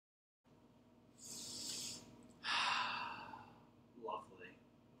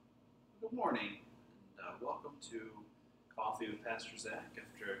Good morning, and welcome to Coffee with Pastor Zach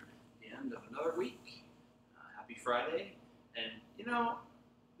after the end of another week. Happy Friday. And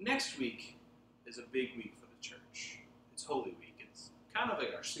next week is a big week for the church. It's Holy Week. It's kind of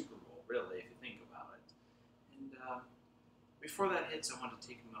like our Super Bowl, really, if you think about it. And before that hits, I want to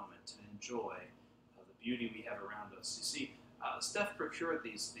take a moment to enjoy the beauty we have around us. You see, Steph procured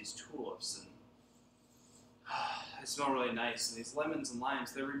these tulips, and they smell really nice, and these lemons and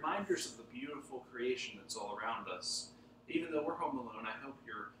limes, they're reminders of the beautiful creation that's all around us. Even though we're home alone, I hope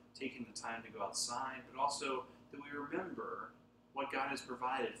you're taking the time to go outside, but also that we remember what God has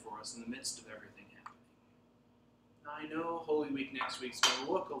provided for us in the midst of everything happening. Now, I know Holy Week next week is going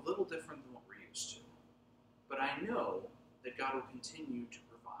to look a little different than what we're used to, but I know that God will continue to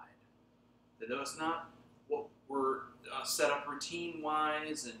provide. That though it's not what we're set up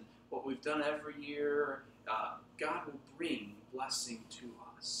routine-wise and what we've done every year, God will bring blessing to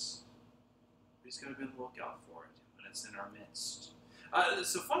us. He's going to be on the lookout for it when it's in our midst.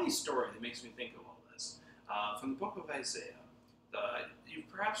 It's a funny story that makes me think of all this. From the book of Isaiah. You've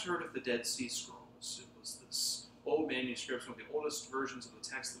perhaps heard of the Dead Sea Scrolls. It was this old manuscript, one of the oldest versions of the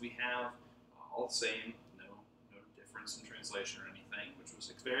text that we have, all the same, no difference in translation or anything, which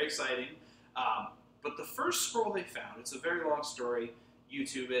was very exciting. But the first scroll they found, it's a very long story,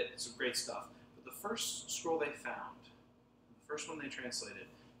 YouTube it, it's some great stuff. But the first scroll they found, the first one they translated,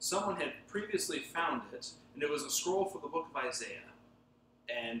 someone had previously found it, and it was a scroll for the book of Isaiah.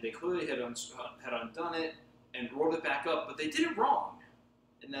 And they clearly had undone it and wrote it back up, but they did it wrong,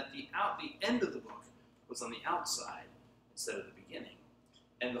 in that the end of the book was on the outside instead of the beginning.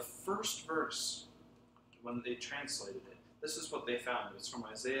 And the first verse, when they translated it, this is what they found. It's from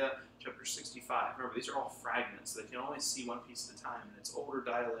Isaiah chapter 65. Remember, these are all fragments. They can only see one piece at a time, and it's older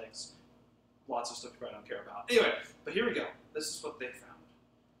dialects, lots of stuff you probably don't care about. Anyway, but here we go. This is what they found.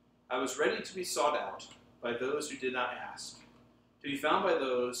 I was ready to be sought out by those who did not ask, to be found by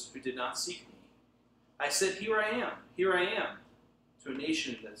those who did not seek me. I said, here I am, to a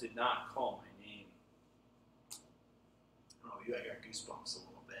nation that did not call my name. I don't know, I got goosebumps a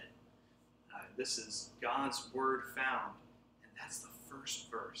little bit. This is God's word found, and that's the first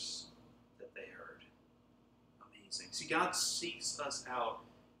verse that they heard. Amazing. See, God seeks us out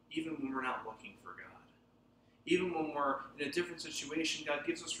even when we're not looking for God. Even when we're in a different situation, God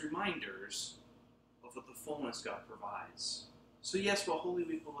gives us reminders of what the fullness God provides. So yes, while Holy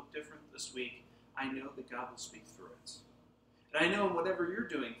Week will look different this week, I know that God will speak through it. And I know whatever you're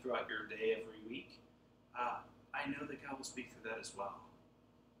doing throughout your day every week, I know that God will speak through that as well.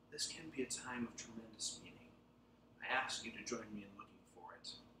 This can be a time of tremendous meaning. I ask you to join me in looking for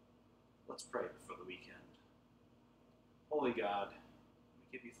it. Let's pray before the weekend. Holy God,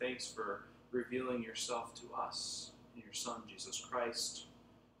 we give you thanks for revealing yourself to us in your Son, Jesus Christ.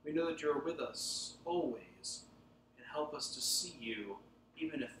 We know that you're with us always, and help us to see you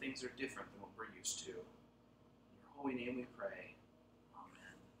even if things are different than what we're used to. In your holy name we pray.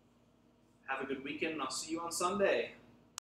 Amen. Have a good weekend, and I'll see you on Sunday.